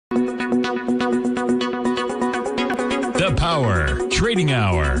The Power Trading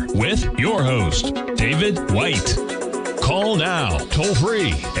Hour with your host, David White. Call now, toll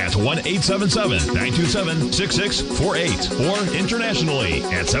free at 1-877-927-6648 or internationally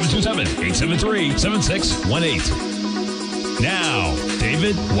at 727-873-7618. Now,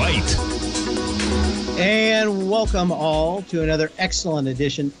 David White. And welcome all to another excellent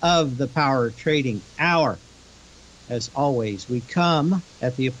edition of the Power Trading Hour. As always, we come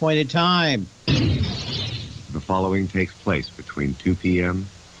at the appointed time. The following takes place between 2 p.m.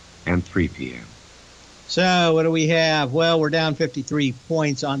 and 3 p.m. So what do we have? Well, we're down 53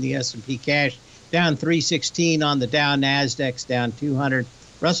 points on the S&P cash, down 316 on the Dow. Nasdaq's down 200.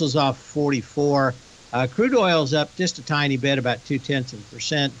 Russell's off 44. Crude oil's up just a tiny bit, about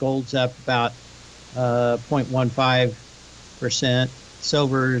 0.2%. Gold's up about 0.15%.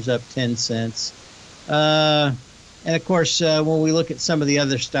 Silver's up 10 cents. And of course, when we look at some of the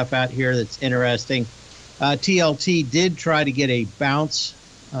other stuff out here that's interesting, TLT did try to get a bounce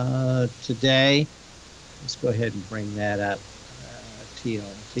today. Let's go ahead and bring that up.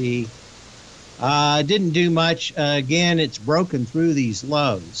 TLT didn't do much. Again, it's broken through these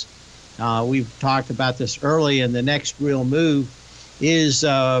lows. We've talked about this early, and the next real move is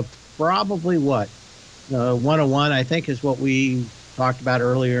probably what? 101, I think, is what we talked about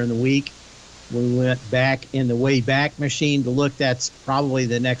earlier in the week. We went back in the way back machine to look. That's probably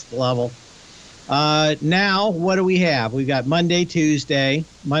the next level. Now, what do we have? We've got Monday, Tuesday.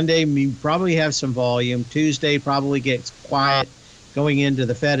 Monday, we probably have some volume. Tuesday probably gets quiet going into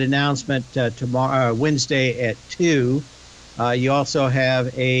the Fed announcement tomorrow, Wednesday at 2. You also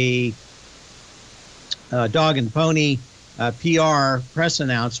have a dog and pony PR press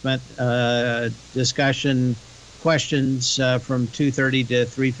announcement, discussion, questions from 2:30 to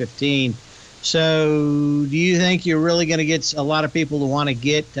 3:15. So do you think you're really going to get a lot of people to want to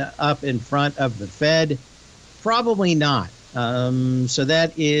get up in front of the Fed? Probably not. So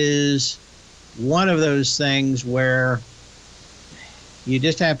that is one of those things where you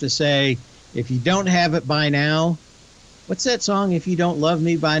just have to say, if you don't have it by now, what's that song? If you don't love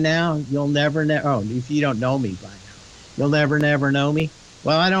me by now, you'll never know. Oh, if you don't know me by now, you'll never know me.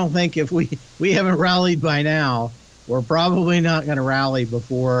 Well, I don't think if we haven't rallied by now, we're probably not going to rally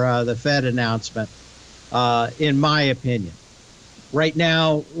before the Fed announcement, in my opinion. Right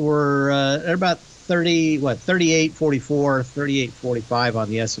now, we're at about 38.44, 38.45 on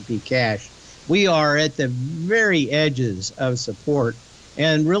the S&P cash. We are at the very edges of support,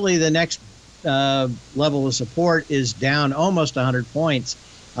 and really the next level of support is down almost 100 points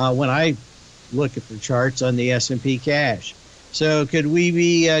when I look at the charts on the S&P cash. So could we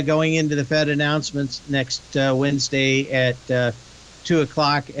be going into the Fed announcements next Wednesday at 2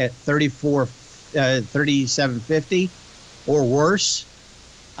 o'clock at 37.50 or worse?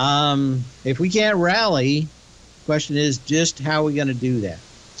 If we can't rally, the question is just how are we going to do that?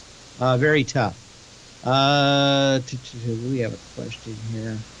 Very tough. We have a question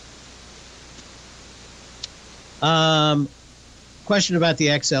here. Question about the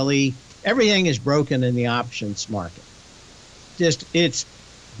XLE. Everything is broken in the options market. It's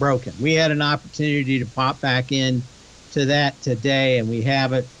broken. We had an opportunity to pop back in to that today, and we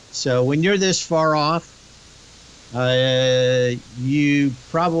haven't. So when you're this far off, you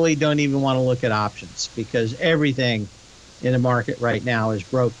probably don't even want to look at options, because everything in the market right now is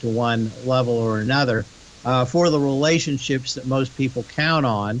broke to one level or another for the relationships that most people count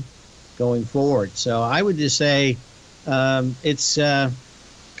on going forward. So I would just say it's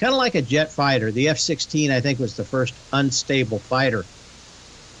kind of like a jet fighter. The F-16, I think, was the first unstable fighter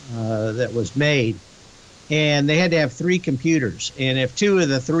that was made. And they had to have 3 computers. And if 2 of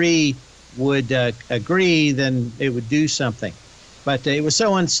the 3 would agree, then it would do something. But it was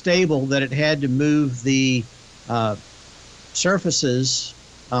so unstable that it had to move the surfaces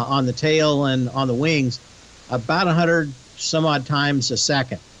on the tail and on the wings about 100 some odd times a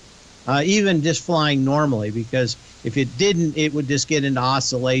second. Even just flying normally, because if it didn't, it would just get into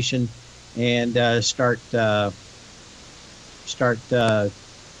oscillation and start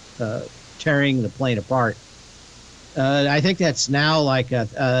tearing the plane apart. I think that's now like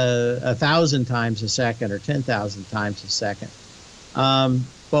 1,000 times a second or 10,000 times a second.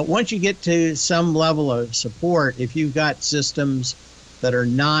 But once you get to some level of support, if you've got systems that are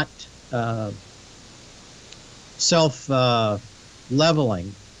not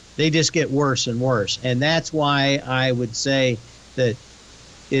self-leveling, they just get worse and worse. And that's why I would say that,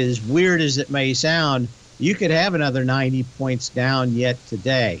 as weird as it may sound, you could have another 90 points down yet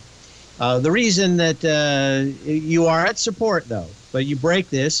today. The reason that you are at support, though, but you break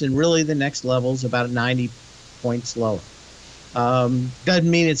this, and really the next level is about 90 points lower. Doesn't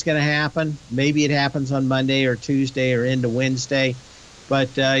mean it's going to happen. Maybe it happens on Monday or Tuesday or into Wednesday.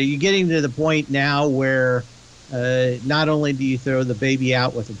 But you're getting to the point now where not only do you throw the baby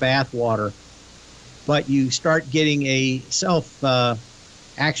out with the bathwater, but you start getting a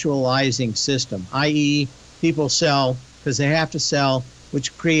self-actualizing system, i.e. people sell because they have to sell,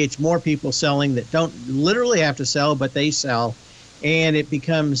 which creates more people selling that don't literally have to sell, but they sell. And it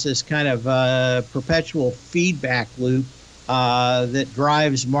becomes this kind of perpetual feedback loop that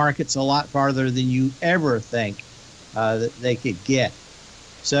drives markets a lot farther than you ever think that they could get.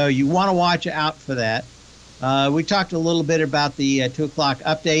 So you want to watch out for that. We talked a little bit about the 2 o'clock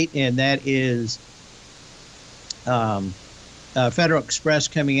update, and that is Federal Express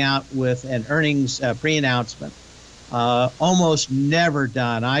coming out with an earnings pre-announcement. Almost never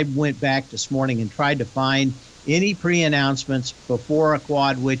done. I went back this morning and tried to find any pre-announcements before a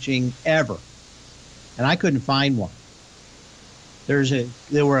quad witching ever, and I couldn't find one.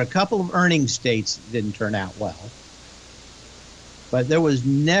 There were a couple of earnings dates that didn't turn out well, but there was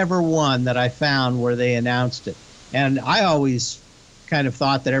never one that I found where they announced it. And I always kind of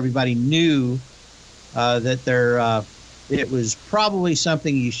thought that everybody knew that it was probably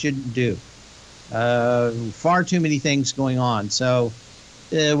something you shouldn't do. Far too many things going on. So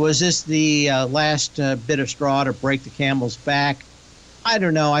was this the last bit of straw to break the camel's back? I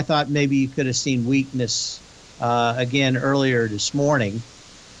don't know. I thought maybe you could have seen weakness again earlier this morning.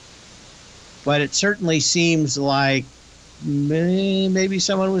 But it certainly seems like maybe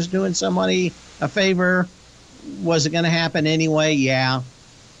someone was doing somebody a favor. Was it going to happen anyway? Yeah.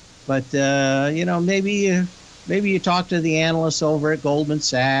 But, maybe you talk to the analysts over at Goldman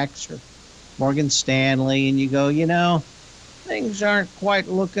Sachs or Morgan Stanley and you go, things aren't quite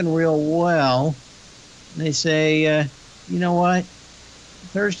looking real well. And they say, you know what?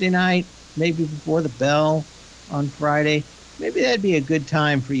 Thursday night, maybe before the bell on Friday, maybe that'd be a good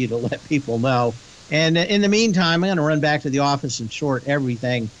time for you to let people know. And in the meantime, I'm going to run back to the office and short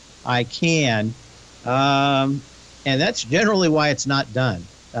everything I can. And that's generally why it's not done.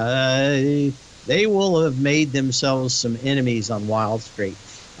 They will have made themselves some enemies on Wall Street.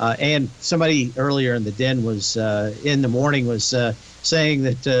 And somebody earlier in the den was, in the morning, was saying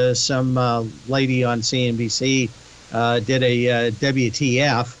that some lady on CNBC did a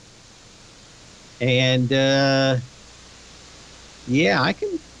WTF. And yeah, I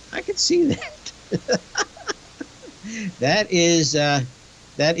can see that. That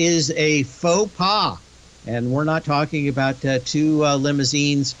is a faux pas, and we're not talking about two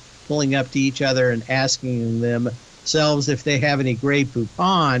limousines pulling up to each other and asking themselves if they have any Grey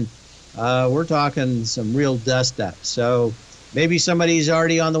Poupon. We're talking some real dust up. So maybe somebody's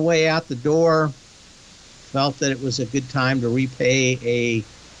already on the way out the door, felt that it was a good time to repay a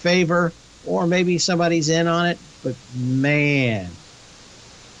favor, or maybe somebody's in on it. But man,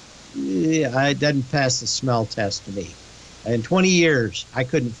 yeah, it doesn't pass the smell test to me. In 20 years, I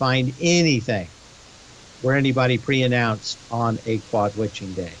couldn't find anything where anybody pre-announced on a quad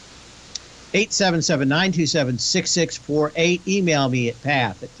witching day. 877-927-6648. Email me at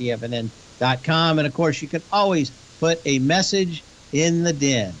path@tfnn.com. And, of course, you can always put a message in the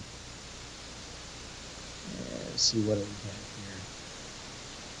den. Let's see what we have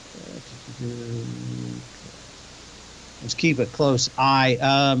here. Let's keep a close eye.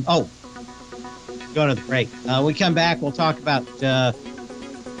 Go to the break. We come back, we'll talk about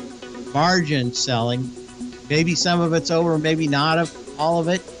margin selling. Maybe some of it's over, maybe not all of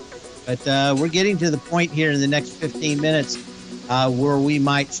it. But we're getting to the point here in the next 15 minutes where we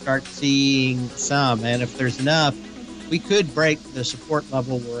might start seeing some. And if there's enough, we could break the support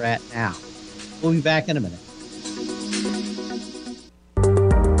level we're at now. We'll be back in a minute.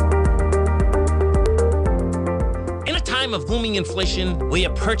 Of booming inflation, where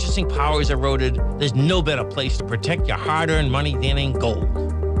your purchasing power is eroded, there's no better place to protect your hard-earned money than in gold.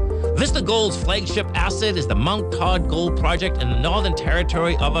 Vista Gold's flagship asset is the Mount Todd Gold Project in the Northern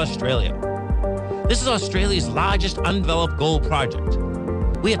Territory of Australia. This is Australia's largest undeveloped gold project.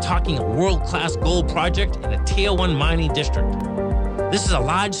 We are talking a world-class gold project in a Tier 1 mining district. This is a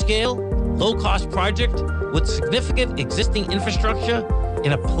large-scale, low-cost project with significant existing infrastructure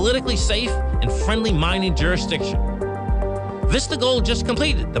in a politically safe and friendly mining jurisdiction. Vista Gold just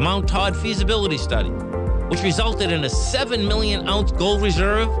completed the Mount Todd feasibility study, which resulted in a 7 million ounce gold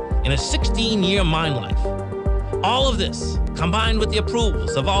reserve and a 16-year mine life. All of this, combined with the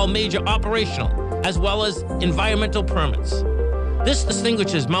approvals of all major operational as well as environmental permits. This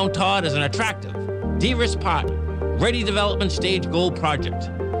distinguishes Mount Todd as an attractive, de-risked partner, ready development stage gold project.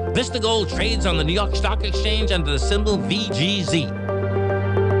 Vista Gold trades on the New York Stock Exchange under the symbol VGZ.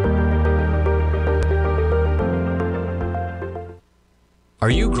 Are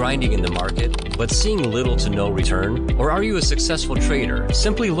you grinding in the market, but seeing little to no return? Or are you a successful trader,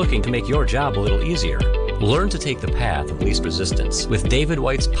 simply looking to make your job a little easier? Learn to take the path of least resistance with David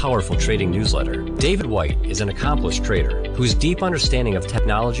White's powerful trading newsletter. David White is an accomplished trader whose deep understanding of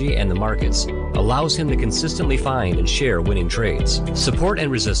technology and the markets allows him to consistently find and share winning trades. Support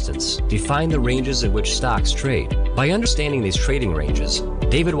and resistance define the ranges in which stocks trade. By understanding these trading ranges,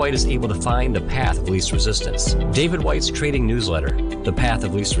 David White is able to find the path of least resistance. David White's trading newsletter, The Path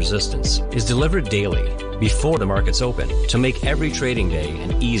of Least Resistance, is delivered daily before the markets open to make every trading day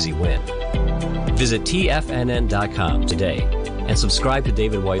an easy win. Visit TFNN.com today and subscribe to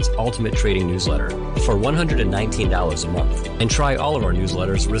David White's Ultimate Trading Newsletter for $119 a month. And try all of our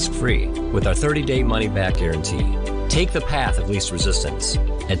newsletters risk-free with our 30-day money-back guarantee. Take the path of least resistance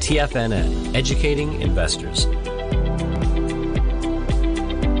at TFNN, educating investors.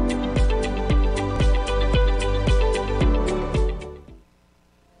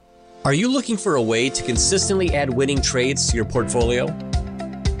 Are you looking for a way to consistently add winning trades to your portfolio?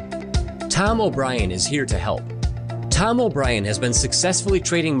 Tom O'Brien is here to help. Tom O'Brien has been successfully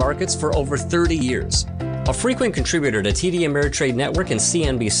trading markets for over 30 years. A frequent contributor to TD Ameritrade Network and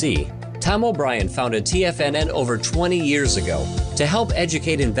CNBC, Tom O'Brien founded TFNN over 20 years ago to help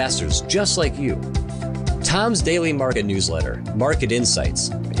educate investors just like you. Tom's daily market newsletter, Market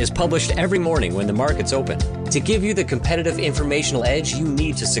Insights, is published every morning when the markets open to give you the competitive informational edge you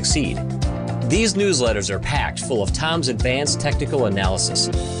need to succeed. These newsletters are packed full of Tom's advanced technical analysis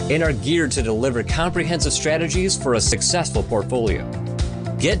and are geared to deliver comprehensive strategies for a successful portfolio.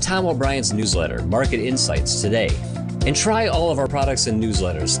 Get Tom O'Brien's newsletter, Market Insights, today and try all of our products and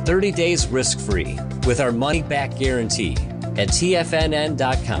newsletters 30 days risk-free with our money-back guarantee at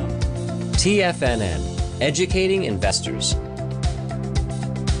TFNN.com. TFNN, educating investors.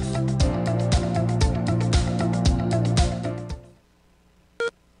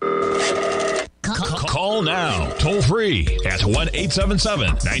 Call now, toll free at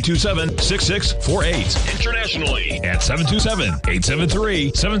 1-877-927-6648. Internationally at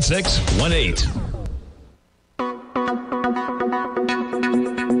 727-873-7618.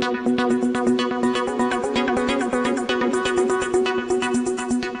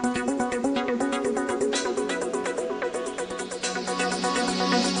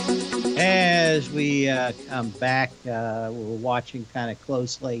 As we come back, we're watching kind of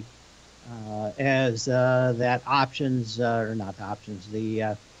closely as that options, or not options,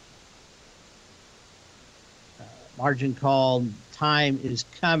 the margin call time is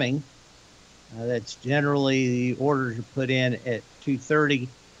coming. That's generally the orders are put in at 2:30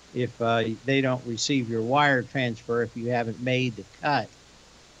 if they don't receive your wire transfer if you haven't made the cut.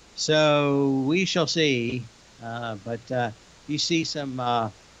 So we shall see, but you see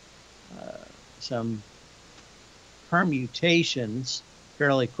some permutations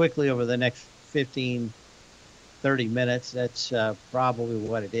fairly quickly over the next 15, 30 minutes. That's probably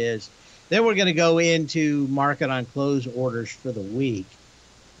what it is. Then we're going to go into market on close orders for the week.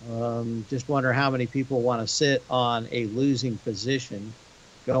 Just wonder how many people want to sit on a losing position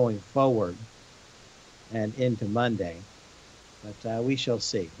going forward and into Monday. But we shall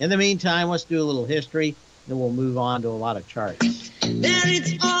see. In the meantime, let's do a little history, then we'll move on to a lot of charts. Then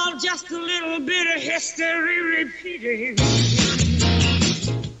it's all just a little bit of history repeating.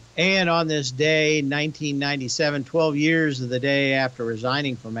 And on this day, 1997, 12 years of the day after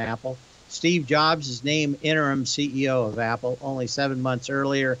resigning from Apple, Steve Jobs is named interim CEO of Apple. Only 7 months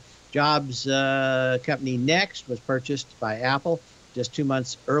earlier, Jobs' company Next was purchased by Apple. Just 2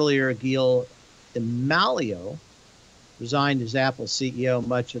 months earlier, Gil Amelio resigned as Apple CEO.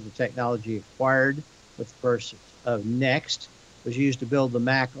 Much of the technology acquired with the purchase of Next was used to build the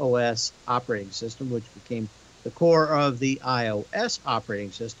Mac OS operating system, which became the core of the iOS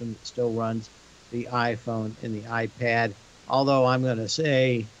operating system that still runs the iPhone and the iPad. Although I'm going to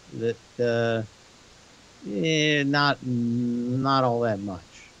say that not all that much.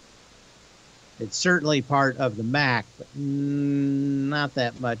 It's certainly part of the Mac, but not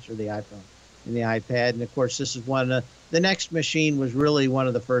that much of the iPhone and the iPad. And of course, this is one of the Next machine was really one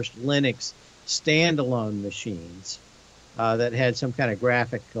of the first Linux standalone machines that had some kind of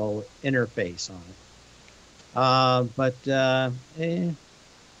graphical interface on it.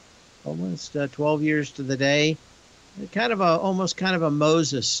 Almost 12 years to the day, almost kind of a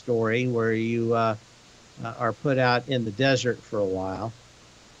Moses story where you are put out in the desert for a while,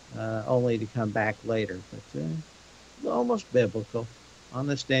 only to come back later. But almost biblical on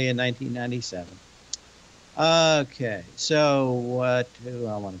this day in 1997. Okay, so what do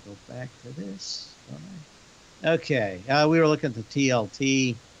I want to go back to this? Okay, we were looking at the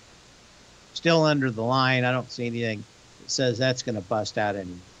TLT. Still under the line. I don't see anything that says that's going to bust out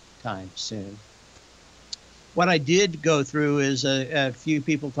any time soon. What I did go through is a few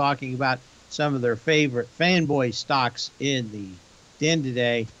people talking about some of their favorite fanboy stocks in the den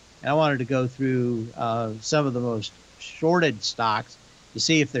today. And I wanted to go through some of the most shorted stocks to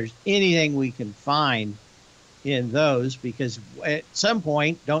see if there's anything we can find in those, because at some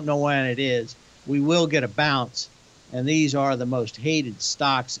point, don't know when it is, we will get a bounce. And these are the most hated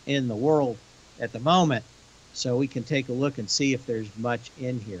stocks in the world at the moment. So we can take a look and see if there's much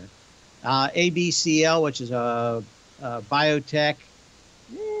in here. ABCL, which is a biotech,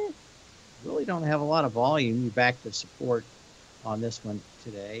 really don't have a lot of volume. You're back to support on this one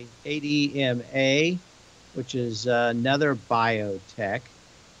today. ADMA, which is another biotech.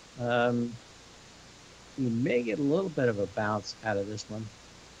 You may get a little bit of a bounce out of this one.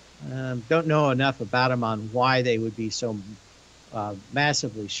 Don't know enough about them on why they would be so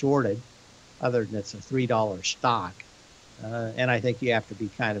massively shorted, other than it's a $3 stock. And I think you have to be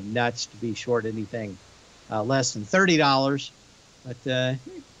kind of nuts to be short anything less than $30. But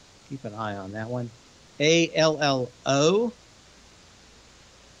keep an eye on that one. ALLO.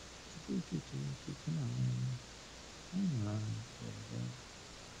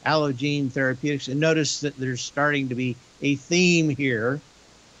 Allogene Therapeutics. And notice that there's starting to be a theme here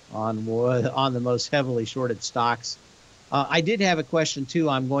on the most heavily shorted stocks. I did have a question too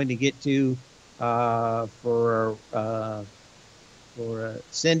I'm going to get to for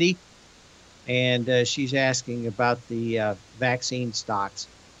Cindy, and she's asking about the vaccine stocks.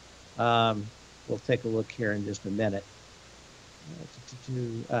 We'll take a look here in just a minute.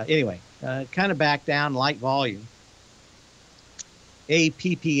 Anyway, kind of back down, light volume.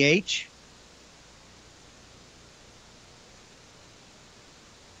 APPH.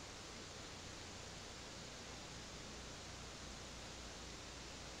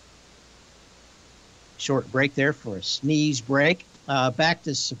 Short break there for a sneeze break. Back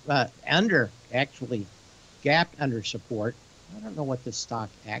to actually gapped under support. I don't know what this stock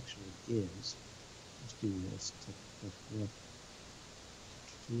actually is. Let's do this.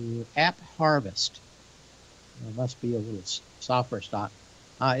 App Harvest. It must be a little software stock.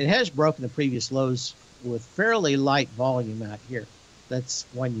 It has broken the previous lows with fairly light volume out here. That's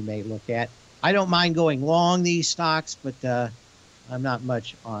one you may look at. I don't mind going long these stocks, but I'm not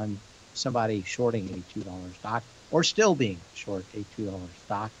much on somebody shorting a $2 stock or still being short a $2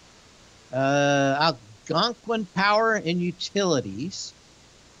 stock. Algonquin Power and Utilities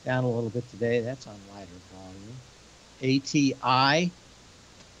down a little bit today. That's on lighter volume. ATI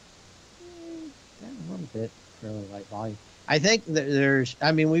down a little bit, fairly light volume. I think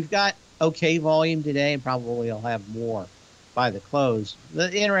that we've got okay volume today, and probably will have more by the close.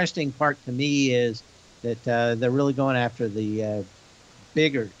 The interesting part to me is that they're really going after the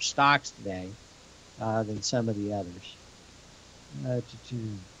bigger stocks today than some of the others.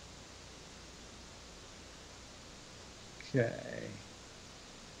 Okay.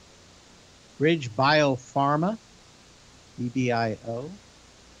 Bridge Biopharma, BBIO,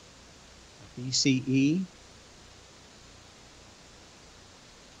 BCE.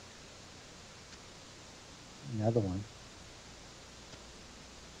 Another one.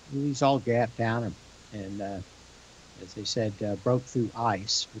 These all gapped down and as they said, broke through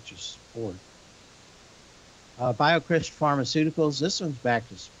ice, which is support. BioCryst Pharmaceuticals, this one's back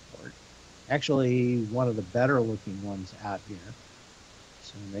to support. Actually, one of the better looking ones out here.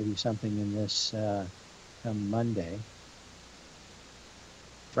 So maybe something in this come Monday.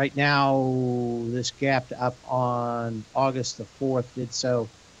 Right now, this gapped up on August the 4th, did so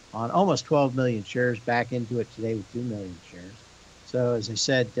on almost 12 million shares, back into it today with 2 million shares. So as I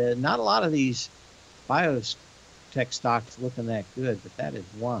said, not a lot of these biotech stocks looking that good, but that is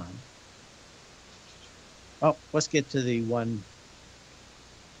one. Oh, let's get to the one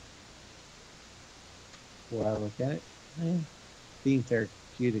before I look at it. Beam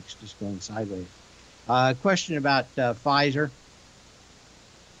Therapeutics just going sideways. Question about Pfizer.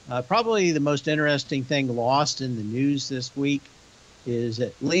 Probably the most interesting thing lost in the news this week is,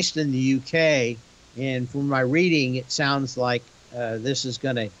 at least in the UK, and from my reading, it sounds like this is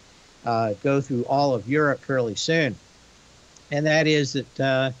going to go through all of Europe fairly soon. And that is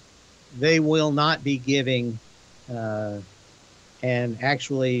that they will not be giving, and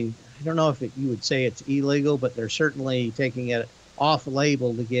actually, I don't know if you would say it's illegal, but they're certainly taking it off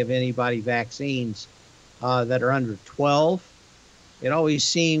label to give anybody vaccines that are under 12. It always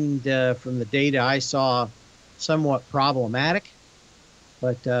seemed, from the data I saw, somewhat problematic.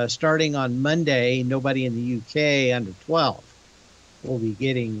 But starting on Monday, nobody in the UK under 12 will be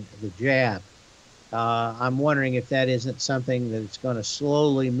getting the jab. I'm wondering if that isn't something that it's going to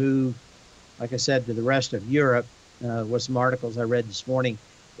slowly move, like I said, to the rest of Europe. was some articles I read this morning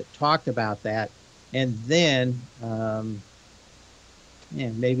that talked about that. And then,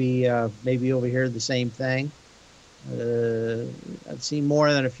 maybe over here the same thing. I've seen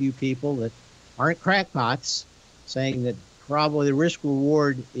more than a few people that aren't crackpots saying that probably the risk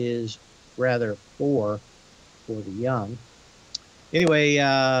reward is rather poor for the young. Anyway,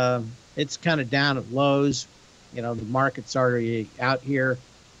 it's kind of down at lows. The market's already out here.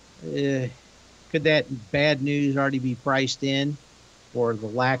 Could that bad news already be priced in, or the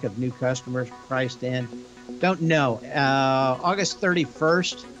lack of new customers priced in? Don't know. August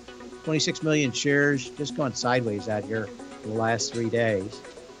 31st, 26 million shares, just going sideways out here for the last 3 days.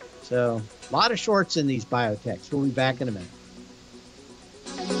 So a lot of shorts in these biotechs. We'll be back in a minute.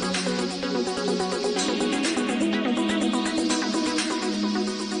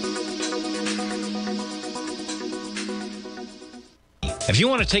 If you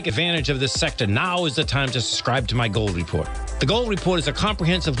want to take advantage of this sector, now is the time to subscribe to my Gold Report. The Gold Report is a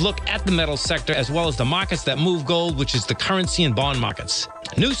comprehensive look at the metals sector as well as the markets that move gold, which is the currency and bond markets.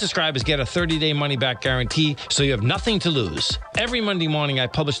 New subscribers get a 30-day money-back guarantee, so you have nothing to lose. Every Monday morning, I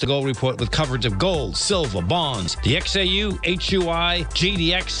publish the Gold Report with coverage of gold, silver, bonds, the XAU, HUI,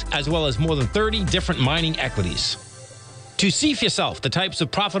 GDX, as well as more than 30 different mining equities. To see for yourself the types of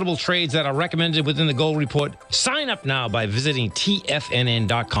profitable trades that are recommended within the Gold Report, sign up now by visiting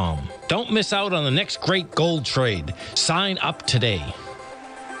TFNN.com. Don't miss out on the next great gold trade. Sign up today.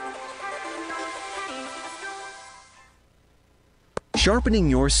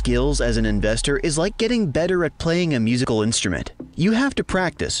 Sharpening your skills as an investor is like getting better at playing a musical instrument. You have to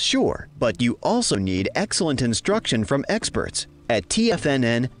practice, sure, but you also need excellent instruction from experts. At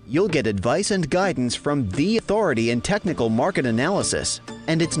TFNN, you'll get advice and guidance from the authority in technical market analysis.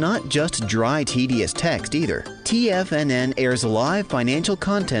 And it's not just dry, tedious text either. TFNN airs live financial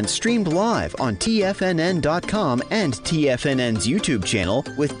content streamed live on TFNN.com and TFNN's YouTube channel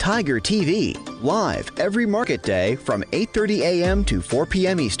with Tiger TV, live every market day from 8:30 a.m. to 4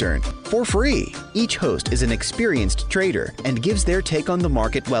 p.m. Eastern, for free. Each host is an experienced trader and gives their take on the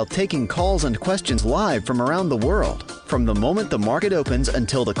market while taking calls and questions live from around the world. From the moment the market opens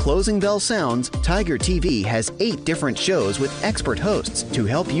until the closing bell sounds, Tiger TV has 8 different shows with expert hosts to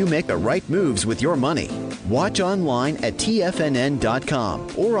help you make the right moves with your money. Watch online at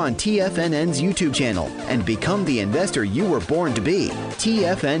TFNN.com or on TFNN's YouTube channel and become the investor you were born to be.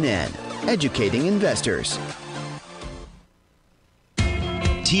 TFNN, educating investors.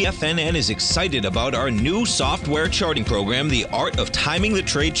 TFNN is excited about our new software charting program, The Art of Timing the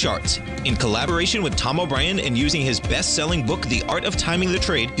Trade Charts. In collaboration with Tom O'Brien and using his best-selling book, The Art of Timing the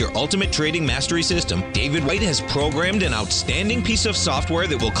Trade, Your Ultimate Trading Mastery System, David White has programmed an outstanding piece of software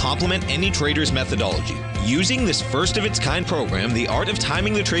that will complement any trader's methodology. Using this first-of-its-kind program, The Art of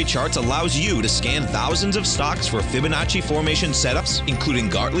Timing the Trade Charts allows you to scan thousands of stocks for Fibonacci formation setups, including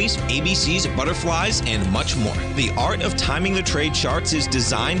Gartley's, ABC's, butterflies, and much more. The Art of Timing the Trade Charts is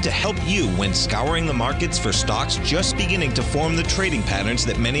designed to help you when scouring the markets for stocks just beginning to form the trading patterns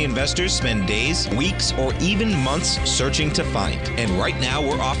that many investors spend days, weeks, or even months searching to find. And right now,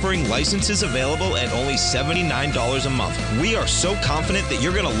 we're offering licenses available at only $79 a month. We are so confident that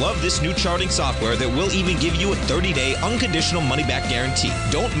you're going to love this new charting software that will even give you a 30-day unconditional money-back guarantee.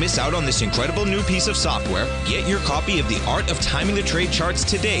 Don't miss out on this incredible new piece of software. Get your copy of The Art of Timing the Trade Charts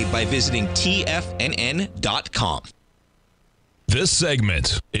today by visiting TFNN.com. This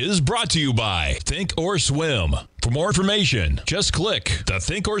segment is brought to you by Thinkorswim. For more information, just click the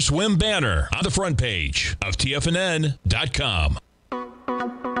Thinkorswim banner on the front page of TFNN.com.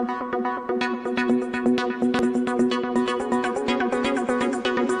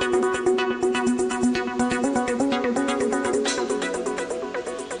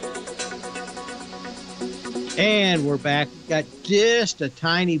 And we're back. Got just a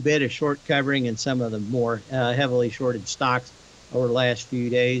tiny bit of short covering in some of the more heavily shorted stocks over the last few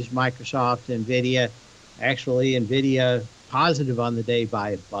days. Microsoft, NVIDIA. Actually, NVIDIA positive on the day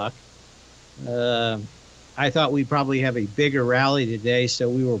by $1. I thought we'd probably have a bigger rally today, so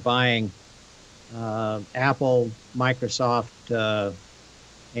we were buying Apple, Microsoft,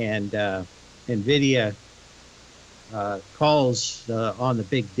 and NVIDIA calls on the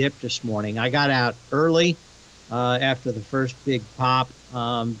big dip this morning. I got out early after the first big pop.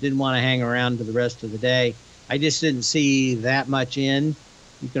 Didn't want to hang around for the rest of the day. I just didn't see that much in.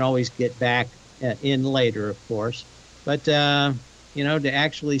 You can always get back in later, of course. But, to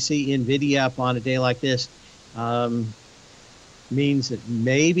actually see NVIDIA up on a day like this means that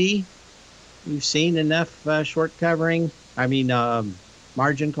maybe you've seen enough short covering.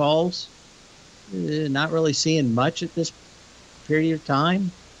 Margin calls. Not really seeing much at this period of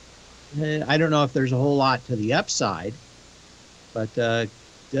time. I don't know if there's a whole lot to the upside, but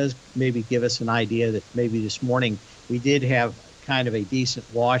does maybe give us an idea that maybe this morning we did have kind of a decent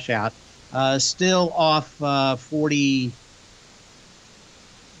washout. Still off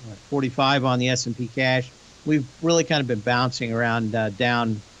 45 on the S&P cash. We've really kind of been bouncing around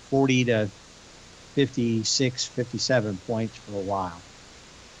down 40 to 56, 57 points for a while.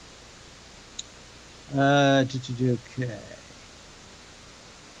 Okay.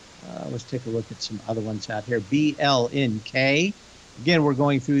 Let's take a look at some other ones out here. BLNK. Again, we're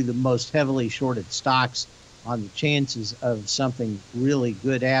going through the most heavily shorted stocks on the chances of something really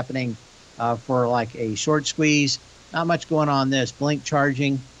good happening for like a short squeeze. Not much going on this. Blink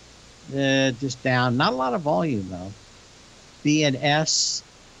charging, just down. Not a lot of volume, though. BNS,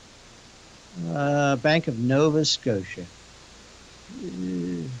 Bank of Nova Scotia.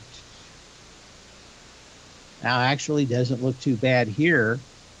 Now, actually doesn't look too bad here.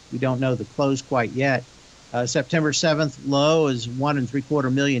 We don't know the close quite yet. September 7th low is 1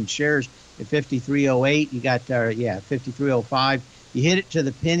 3/4 million shares at 53.08. You got 53.05. You hit it to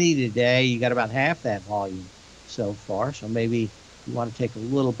the penny today. You got about half that volume so far. So maybe you want to take a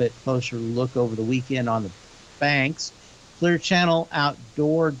little bit closer look over the weekend on the banks. Clear Channel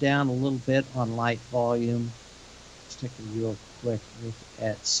Outdoor down a little bit on light volume. Let's take a real quick look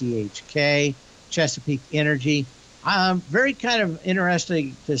at CHK. Chesapeake Energy. Very kind of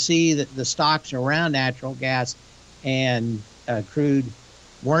interesting to see that the stocks around natural gas and crude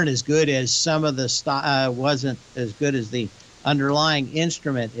weren't as good as some of the stock, wasn't as good as the underlying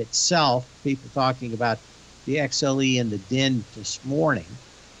instrument itself. People talking about the XLE and the DIN this morning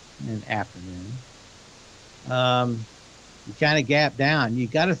and afternoon. You kind of gap down. You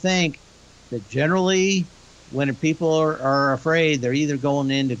got to think that generally when people are afraid, they're either going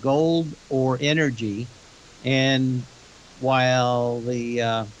into gold or energy. And while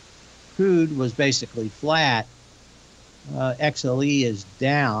the crude was basically flat, XLE is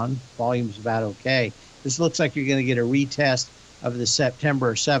down. Volume's about okay. This looks like you're going to get a retest of the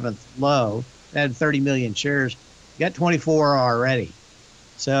September 7th low. That had 30 million shares. You got 24 already.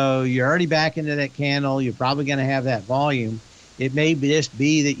 So you're already back into that candle. You're probably going to have that volume. It may just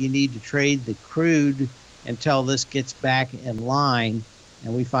be that you need to trade the crude until this gets back in line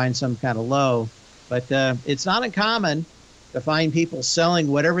and we find some kind of low. But it's not uncommon to find people selling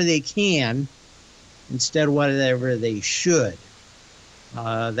whatever they can instead of whatever they should.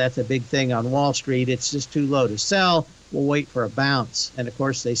 That's a big thing on Wall Street. It's just too low to sell. We'll wait for a bounce. And, of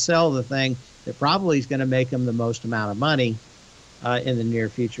course, they sell the thing that probably is going to make them the most amount of money in the near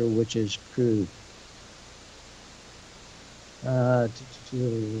future, which is crude.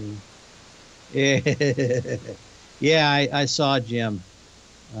 Yeah, I saw Jim.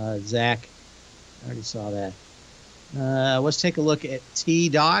 Zach. I already saw that. Let's take a look at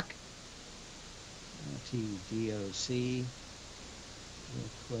TDOC. TDOC. Real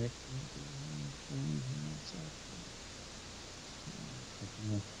quick.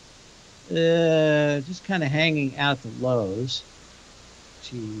 Just kind of hanging out the lows.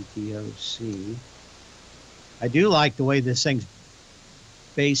 TDOC. I do like the way this thing's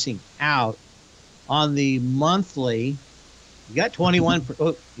facing out. On the monthly, you got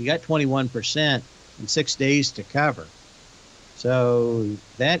 21% in 6 days to cover. So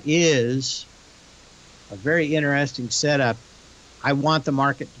that is a very interesting setup. I want the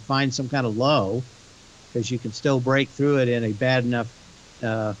market to find some kind of low because you can still break through it in a bad enough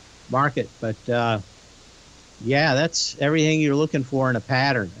market. But yeah, that's everything you're looking for in a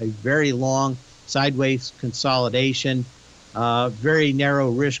pattern. A very long sideways consolidation, very narrow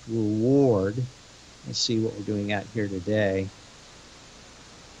risk reward. Let's see what we're doing out here today.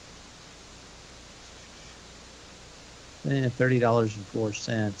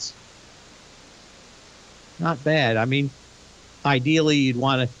 $30.04. Not bad. I mean, ideally, you'd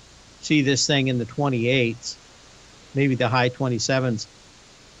want to see this thing in the 28s, maybe the high 27s.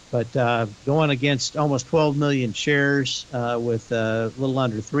 But going against almost 12 million shares with a little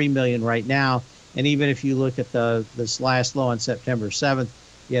under 3 million right now. And even if you look at this last low on September 7th,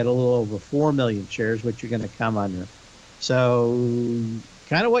 you had a little over 4 million shares, which you're going to come under. So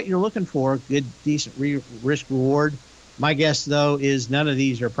kind of what you're looking for, good, decent risk reward. My guess, though, is none of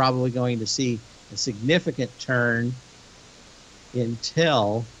these are probably going to see a significant turn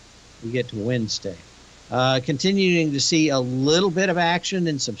until we get to Wednesday. Continuing to see a little bit of action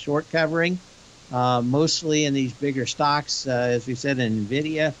and some short covering, mostly in these bigger stocks, as we said, in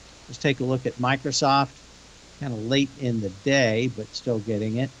NVIDIA. Let's take a look at Microsoft, kind of late in the day, but still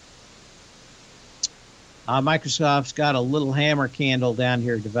getting it. Microsoft's got a little hammer candle down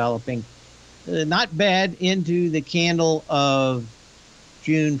here developing. Not bad into the candle of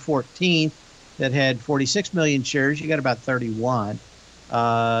June 14th that had 46 million shares. You got about 31.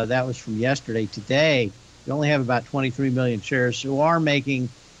 That was from yesterday. Today, you only have about 23 million shares, so are making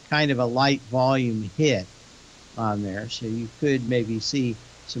kind of a light volume hit on there. So you could maybe see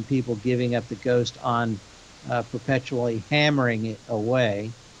some people giving up the ghost on perpetually hammering it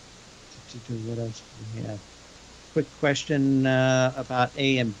away. What else do we have? Quick question about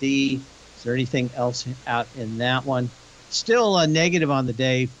AMD. Is there anything else out in that one? Still a negative on the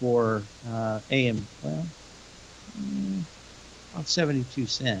day for AM. Well, about 72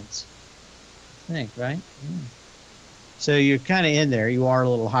 cents, I think, right? Yeah. So you're kind of in there. You are a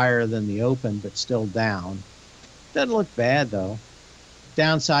little higher than the open, but still down. Doesn't look bad, though.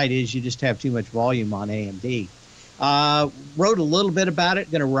 Downside is you just have too much volume on AMD. Wrote a little bit about it.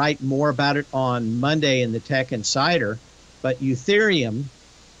 Going to write more about it on Monday in the Tech Insider. But Ethereum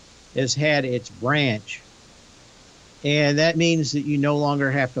has had its branch. And that means that you no longer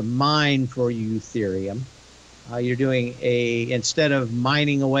have to mine for Ethereum. You're doing instead of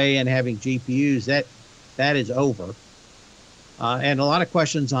mining away and having GPUs, that is over. And a lot of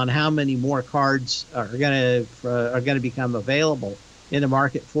questions on how many more cards are going to become available in the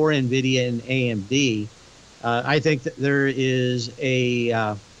market for NVIDIA and AMD. I think that there is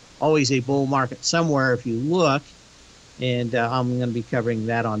always a bull market somewhere if you look, and I'm going to be covering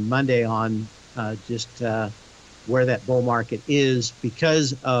that on Monday on where that bull market is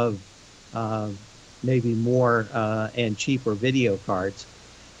because of maybe more and cheaper video cards.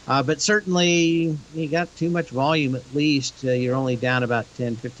 But certainly you got too much volume. At least you're only down about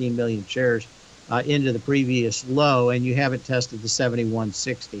 10, 15 million shares into the previous low, and you haven't tested the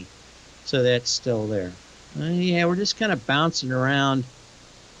 7160. So that's still there. Yeah, we're just kind of bouncing around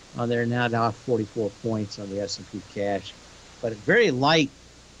on there now, off 44 points on the S&P cash, but very light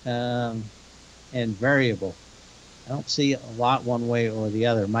and variable. I don't see a lot one way or the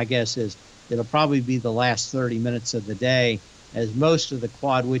other. My guess is it'll probably be the last 30 minutes of the day, as most of the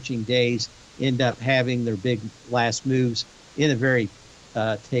quad witching days end up having their big last moves in the very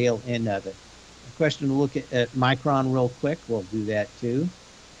tail end of it. A question to look at Micron real quick. We'll do that too.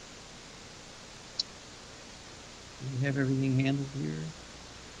 Do we have everything handled here? Do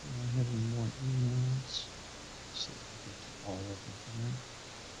I have any more emails? Let's see if we get to all of them.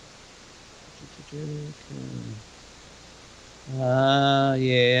 Okay.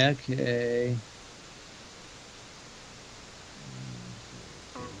 Yeah, okay.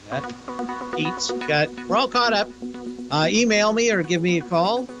 We're all caught up. Email me or give me a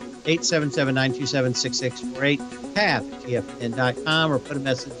call, 877-927-6648, TFNN.com, or put a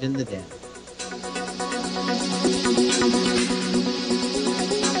message in the den.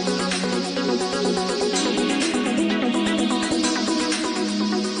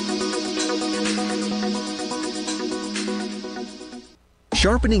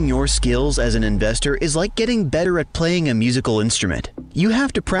 Sharpening your skills as an investor is like getting better at playing a musical instrument. You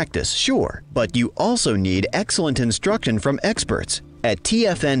have to practice, sure, but you also need excellent instruction from experts. At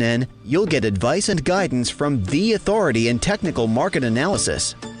TFNN, you'll get advice and guidance from the authority in technical market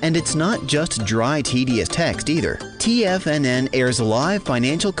analysis. And it's not just dry, tedious text either. TFNN airs live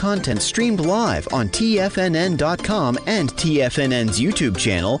financial content streamed live on TFNN.com and TFNN's YouTube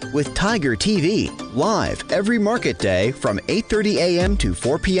channel with Tiger TV, live every market day from 8:30 a.m. to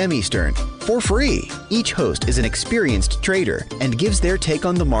 4 p.m. Eastern, for free. Each host is an experienced trader and gives their take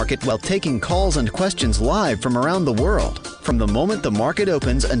on the market while taking calls and questions live from around the world. From the moment the market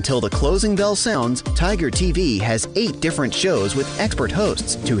opens until the closing bell sounds, Tiger TV has 8 different shows with expert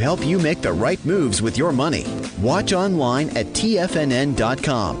hosts to help you make the right moves with your money. Watch online at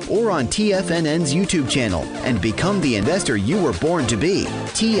TFNN.com or on TFNN's YouTube channel and become the investor you were born to be.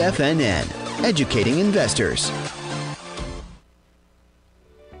 TFNN, educating investors.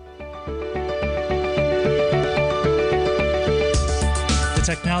 The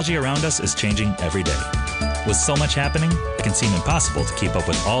technology around us is changing every day. With so much happening, it can seem impossible to keep up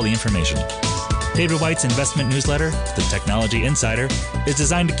with all the information. David White's investment newsletter, The Technology Insider, is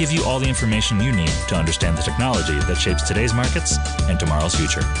designed to give you all the information you need to understand the technology that shapes today's markets and tomorrow's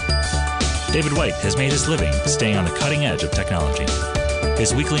future. David White has made his living staying on the cutting edge of technology.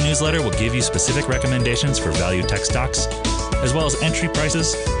 His weekly newsletter will give you specific recommendations for value tech stocks, as well as entry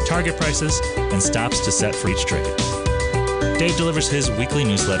prices, target prices, and stops to set for each trade. Dave delivers his weekly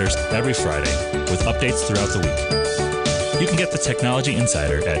newsletters every Friday with updates throughout the week. You can get the Technology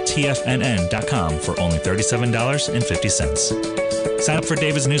Insider at TFNN.com for only $37.50. Sign up for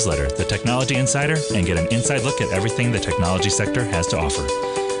David's newsletter, The Technology Insider, and get an inside look at everything the technology sector has to offer.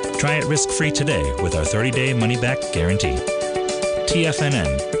 Try it risk-free today with our 30-day money-back guarantee.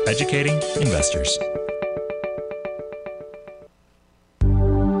 TFNN, educating investors.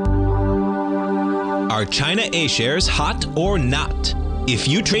 Are China A-shares hot or not? If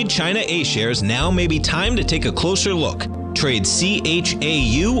you trade China A-shares, now may be time to take a closer look. Trade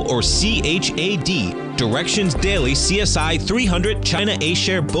CHAU or CHAD, Directions Daily CSI 300 China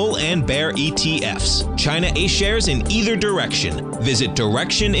A-share Bull and Bear ETFs. China A-shares in either direction. Visit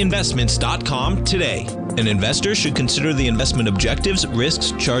directioninvestments.com today. An investor should consider the investment objectives,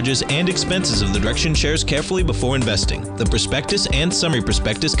 risks, charges, and expenses of the Direction shares carefully before investing. The prospectus and summary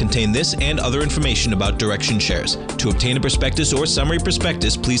prospectus contain this and other information about Direction shares. To obtain a prospectus or summary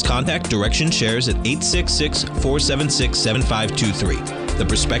prospectus, please contact Direction shares at 866-476-7523. The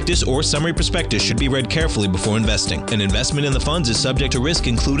prospectus or summary prospectus should be read carefully before investing. An investment in the funds is subject to risk,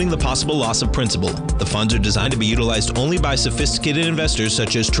 including the possible loss of principal. The funds are designed to be utilized only by sophisticated investors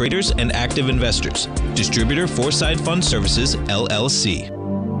such as traders and active investors. Distributor Foreside Fund Services, LLC.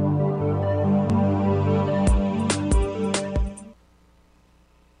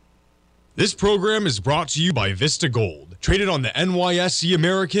 This program is brought to you by Vista Gold, traded on the NYSE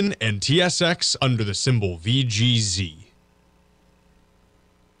American and TSX under the symbol VGZ.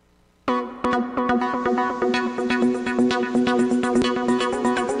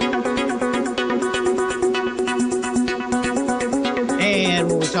 And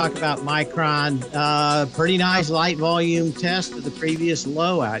when we talk about Micron, pretty nice light volume test of the previous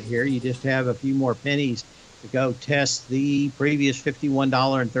low out here. You just have a few more pennies to go test the previous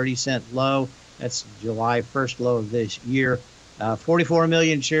 $51.30 low. That's July 1st low of this year. 44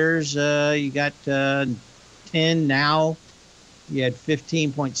 million shares. You got 10 now. You had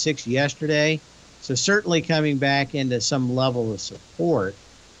 15.6 yesterday. So certainly coming back into some level of support.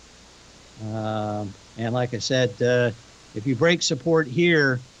 And like I said, if you break support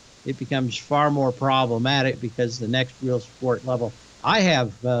here, it becomes far more problematic because the next real support level I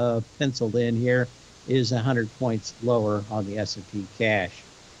have penciled in here is 100 points lower on the S&P cash.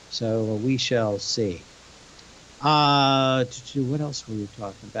 So we shall see. What else were we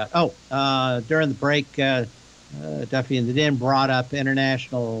talking about? Oh, during the break, Duffy and the Den brought up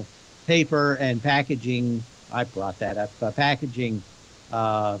international paper and packaging. I brought that up. Packaging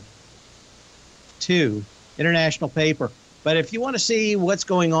to international paper. But if you want to see what's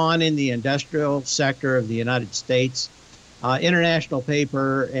going on in the industrial sector of the United States, International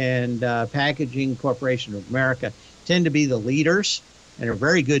Paper and Packaging Corporation of America tend to be the leaders and are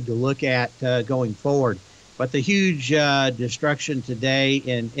very good to look at going forward. But the huge destruction today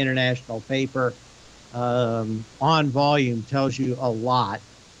in international paper on volume tells you a lot.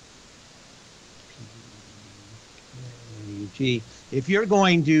 If you're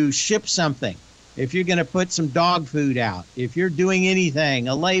going to ship something, if you're going to put some dog food out, if you're doing anything,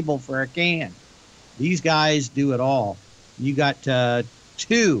 a label for a can, these guys do it all. You got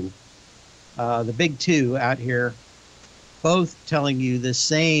two, the big two out here, both telling you the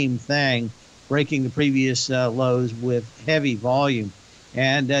same thing, breaking the previous lows with heavy volume.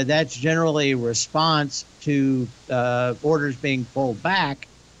 And that's generally a response to orders being pulled back,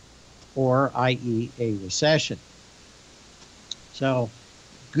 or i.e. a recession. So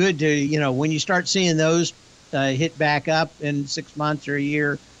good to, when you start seeing those hit back up in 6 months or a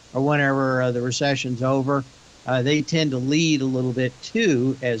year or whenever the recession's over, they tend to lead a little bit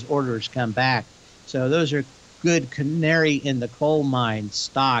too as orders come back. So those are good canary in the coal mine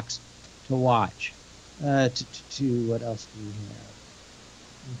stocks to watch. What else do we have?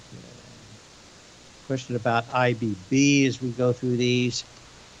 Okay. Question about IBB as we go through these.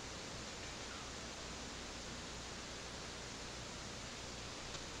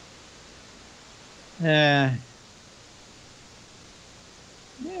 Yeah,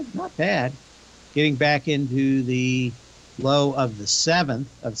 not bad. Getting back into the low of the 7th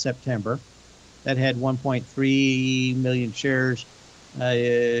of September. That had 1.3 million shares.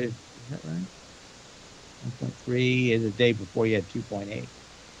 Is that right? 1.3, and the day before you had 2.8.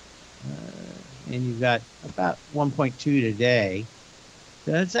 And you've got about 1.2 today.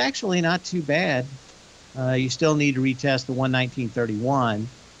 That's actually not too bad. You still need to retest the 119.31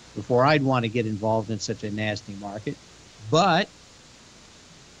 before I'd want to get involved in such a nasty market. But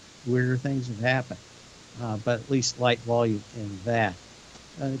weirder things have happened. But at least light volume in that.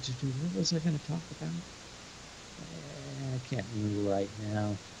 What was I going to talk about? I can't remember right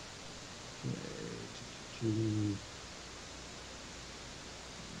now.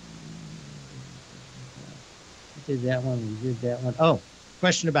 We did that one. Oh,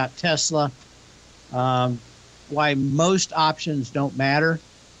 question about Tesla. Why most options don't matter.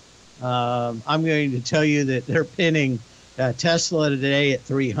 I'm going to tell you that they're pinning Tesla today at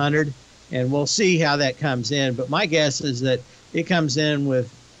 300, and we'll see how that comes in. But my guess is that it comes in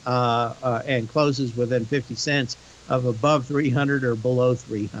with and closes within 50 cents of above 300 or below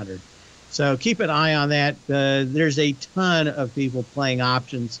 300. So keep an eye on that. There's a ton of people playing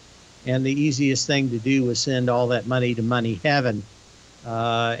options, and the easiest thing to do is send all that money to money heaven,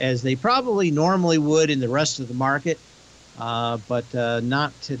 as they probably normally would in the rest of the market, but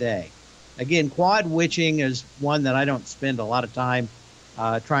not today. Again, quad witching is one that I don't spend a lot of time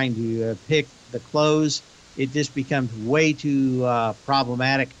trying to pick the close. It just becomes way too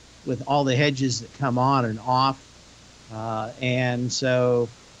problematic with all the hedges that come on and off. And so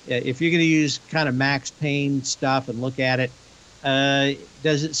if you're going to use kind of Max Payne stuff and look at it,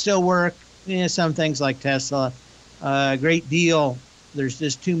 does it still work? Yeah, some things like Tesla, great deal. There's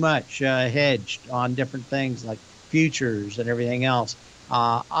just too much hedged on different things like futures and everything else.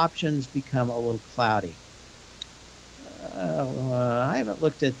 Options become a little cloudy. I haven't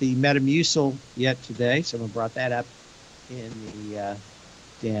looked at the Metamucil yet today. Someone brought that up in the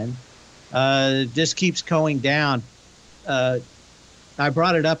den. Just keeps going down. I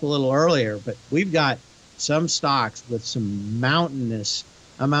brought it up a little earlier, but we've got some stocks with some mountainous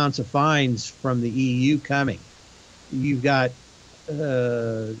amounts of fines from the EU coming. You've got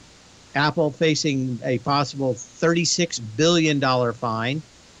Apple facing a possible $36 billion fine.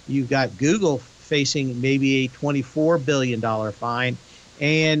 You've got Google facing maybe a $24 billion fine.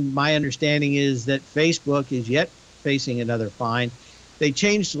 And my understanding is that Facebook is yet facing another fine. They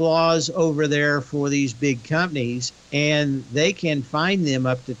changed laws over there for these big companies, and they can fine them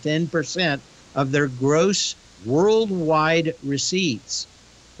up to 10% of their gross worldwide receipts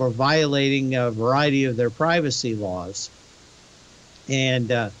for violating a variety of their privacy laws.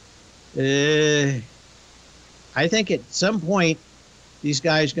 And I think at some point, these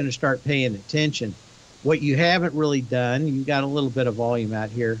guys are going to start paying attention. What you haven't really done, you've got a little bit of volume out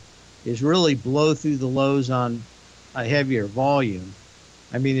here, is really blow through the lows on a heavier volume.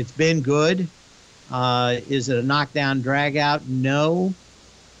 I mean, it's been good. Is it a knockdown drag out? No.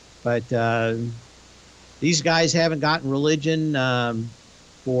 But these guys haven't gotten religion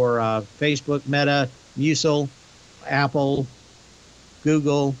for Facebook, Meta, Mucil, Apple,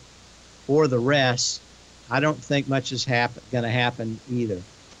 Google, or the rest. I don't think much is going to happen either.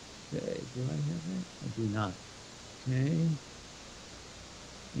 Okay, do I have that? I do not. Okay.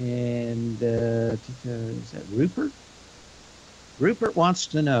 And is that Rupert? Rupert wants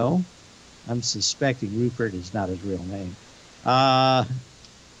to know. I'm suspecting Rupert is not his real name. How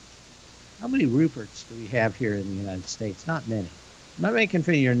many Ruperts do we have here in the United States? Not many. I'm not making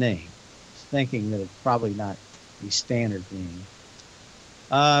fun of your name. Just thinking that it's probably not the standard name.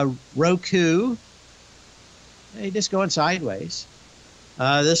 Roku. Hey, just going sideways.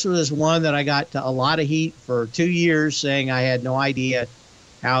 This was one that I got a lot of heat for 2 years, saying I had no idea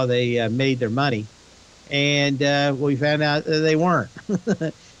how they made their money. And we found out that they weren't.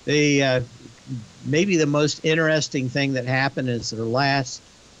 They maybe the most interesting thing that happened is their last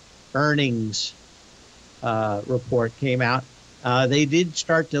earnings report came out. They did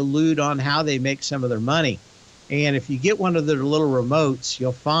start to allude on how they make some of their money. And if you get one of their little remotes,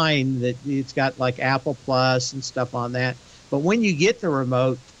 you'll find that it's got like Apple Plus and stuff on that. But when you get the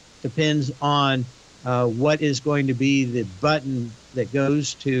remote, depends on what is going to be the button that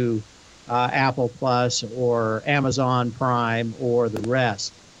goes to Apple Plus or Amazon Prime or the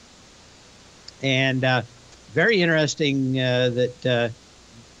rest. And very interesting that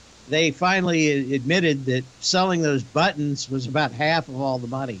they finally admitted that selling those buttons was about half of all the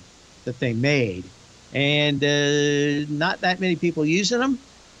money that they made. And not that many people using them.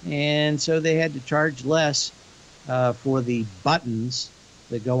 And so they had to charge less for the buttons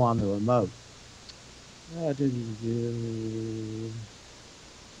that go on the remote.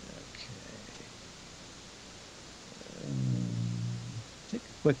 Take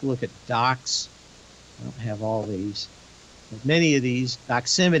a quick look at docs. I don't have all these. But many of these,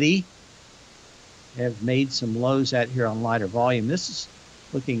 Doximity, have made some lows out here on lighter volume. This is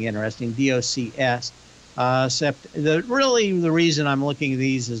looking interesting. DOCS. Except really the reason I'm looking at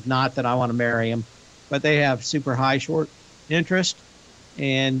these is not that I want to marry them, but they have super high short interest.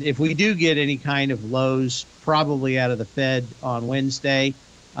 And if we do get any kind of lows, probably out of the Fed on Wednesday,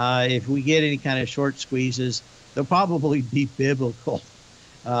 if we get any kind of short squeezes, they'll probably be biblical,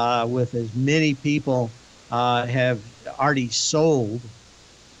 with as many people have already sold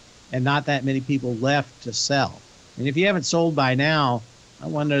and not that many people left to sell. And if you haven't sold by now, I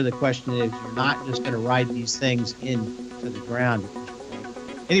wonder, the question is, you're not just going to ride these things into the ground.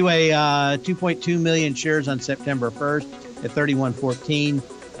 Anyway, 2.2 million shares on September 1st at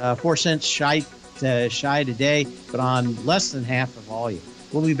 31.14, 4 cents shy today, but on less than half the volume.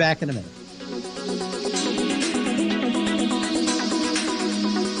 We'll be back in a minute.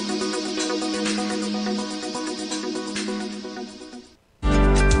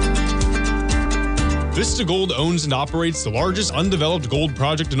 Vista Gold owns and operates the largest undeveloped gold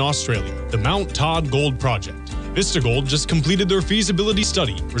project in Australia, the Mount Todd Gold Project. Vista Gold just completed their feasibility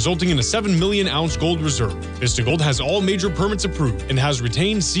study, resulting in a 7 million ounce gold reserve. Vista Gold has all major permits approved and has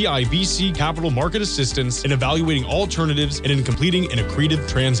retained CIBC capital market assistance in evaluating alternatives and in completing an accretive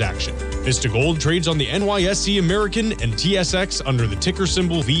transaction. Vista Gold trades on the NYSE American and TSX under the ticker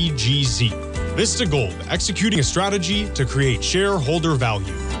symbol VGZ. Vista Gold, executing a strategy to create shareholder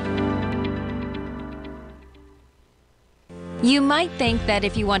value. You might think that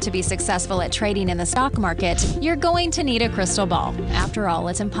if you want to be successful at trading in the stock market, you're going to need a crystal ball. After all,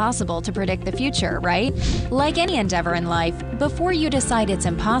 it's impossible to predict the future, right? Like any endeavor in life, before you decide it's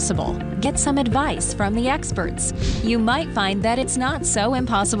impossible, get some advice from the experts. You might find that it's not so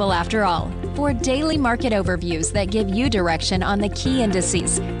impossible after all. For daily market overviews that give you direction on the key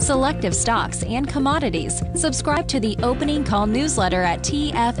indices, selective stocks, and commodities, subscribe to the Opening Call newsletter at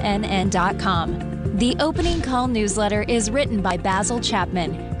TFNN.com. The Opening Call newsletter is written by Basil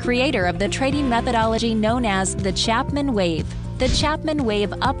Chapman, creator of the trading methodology known as the Chapman Wave. The Chapman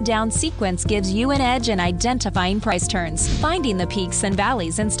Wave up-down sequence gives you an edge in identifying price turns, finding the peaks and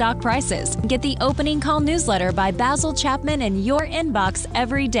valleys in stock prices. Get the Opening Call newsletter by Basil Chapman in your inbox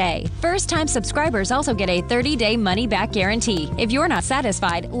every day. First-time subscribers also get a 30-day money-back guarantee. If you're not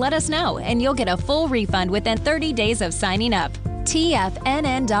satisfied, let us know, and you'll get a full refund within 30 days of signing up.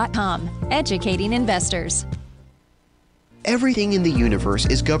 TFNN.com, educating investors. Everything in the universe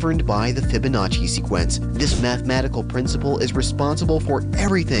is governed by the Fibonacci sequence. This mathematical principle is responsible for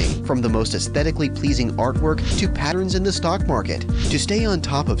everything from the most aesthetically pleasing artwork to patterns in the stock market. To stay on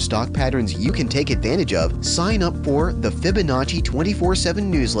top of stock patterns you can take advantage of, sign up for the Fibonacci 24/7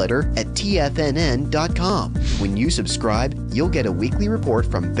 newsletter at TFNN.com. When you subscribe, you'll get a weekly report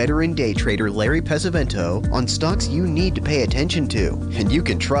from veteran day trader Larry Pesavento on stocks you need to pay attention to. And you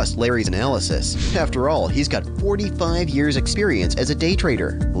can trust Larry's analysis. After all, he's got 45 years experience as a day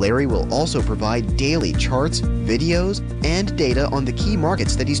trader. Larry will also provide daily charts, videos, and data on the key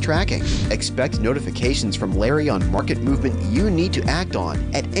markets that he's tracking. Expect notifications from Larry on market movement you need to act on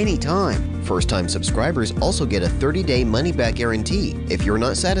at any time. First-time subscribers also get a 30-day money-back guarantee. If you're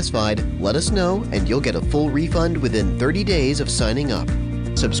not satisfied, let us know and you'll get a full refund within 30 days of signing up.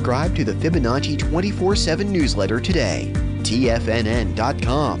 Subscribe to the Fibonacci 24/7 newsletter today.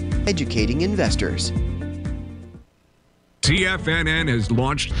 TFNN.com, educating investors. TFNN has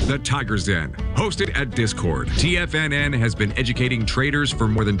launched the Tiger's Den. Hosted at Discord, TFNN has been educating traders for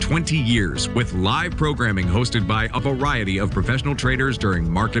more than 20 years with live programming hosted by a variety of professional traders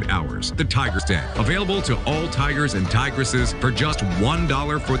during market hours. The Tiger's Den, available to all tigers and tigresses for just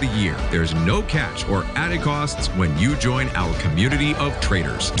 $1 for the year. There's no catch or added costs when you join our community of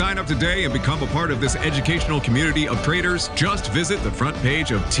traders. Sign up today and become a part of this educational community of traders. Just visit the front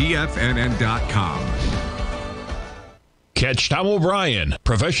page of TFNN.com. Catch Tom O'Brien,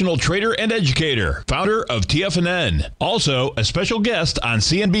 professional trader and educator, founder of TFNN. Also, a special guest on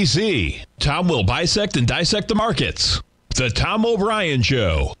CNBC. Tom will bisect and dissect the markets. The Tom O'Brien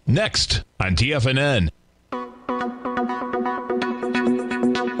Show, next on TFNN.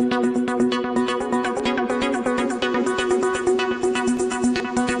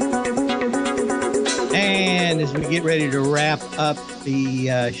 And as we get ready to wrap up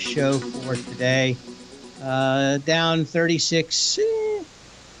the show for today, down 36,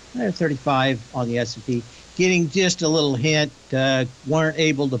 35 on the S&P. Getting just a little hint, weren't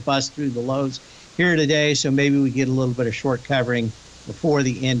able to bust through the lows here today, so maybe we get a little bit of short covering before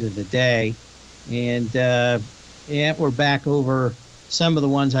the end of the day. And yeah, we're back over some of the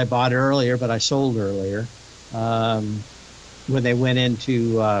ones I bought earlier, but I sold earlier when they went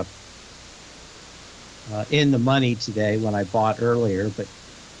into in the money today when I bought earlier. But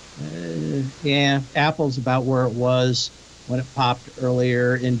yeah, Apple's about where it was when it popped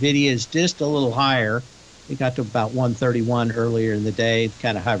earlier. Nvidia is just a little higher. It got to about 131 earlier in the day,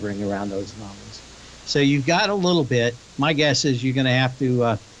 kind of hovering around those levels. So you've got a little bit. My guess is you're going to have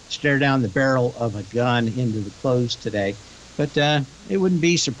to stare down the barrel of a gun into the close today. But it wouldn't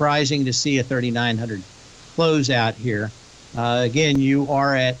be surprising to see a 3,900 close out here. Again, you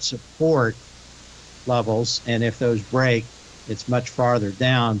are at support levels, and if those break, it's much farther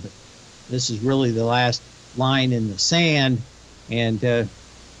down, but this is really the last line in the sand, and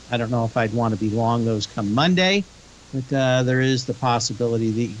I don't know if I'd want to be long those come Monday, but there is the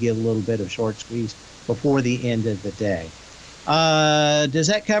possibility that you get a little bit of short squeeze before the end of the day. Does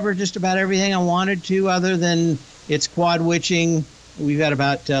that cover just about everything I wanted to, other than it's quad witching? We've got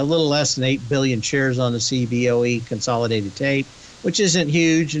about a little less than 8 billion shares on the CBOE consolidated tape, which isn't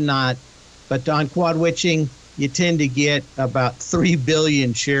huge, but on quad witching, you tend to get about 3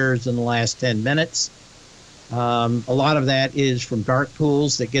 billion shares in the last 10 minutes. A lot of that is from dark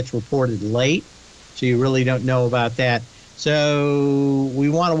pools that gets reported late, so you really don't know about that. So we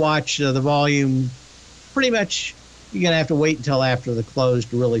want to watch the volume. Pretty much, you're going to have to wait until after the close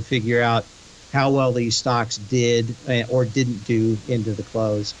to really figure out how well these stocks did or didn't do into the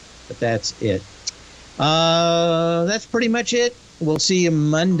close. But that's it. That's pretty much it. We'll see you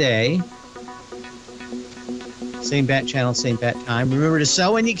Monday. Same bat channel, same bat time. Remember to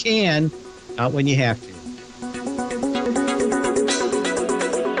sell when you can, not when you have to.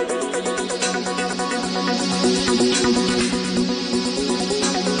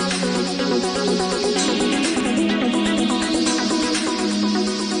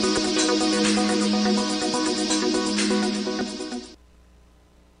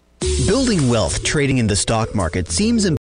 Building wealth trading in the stock market seems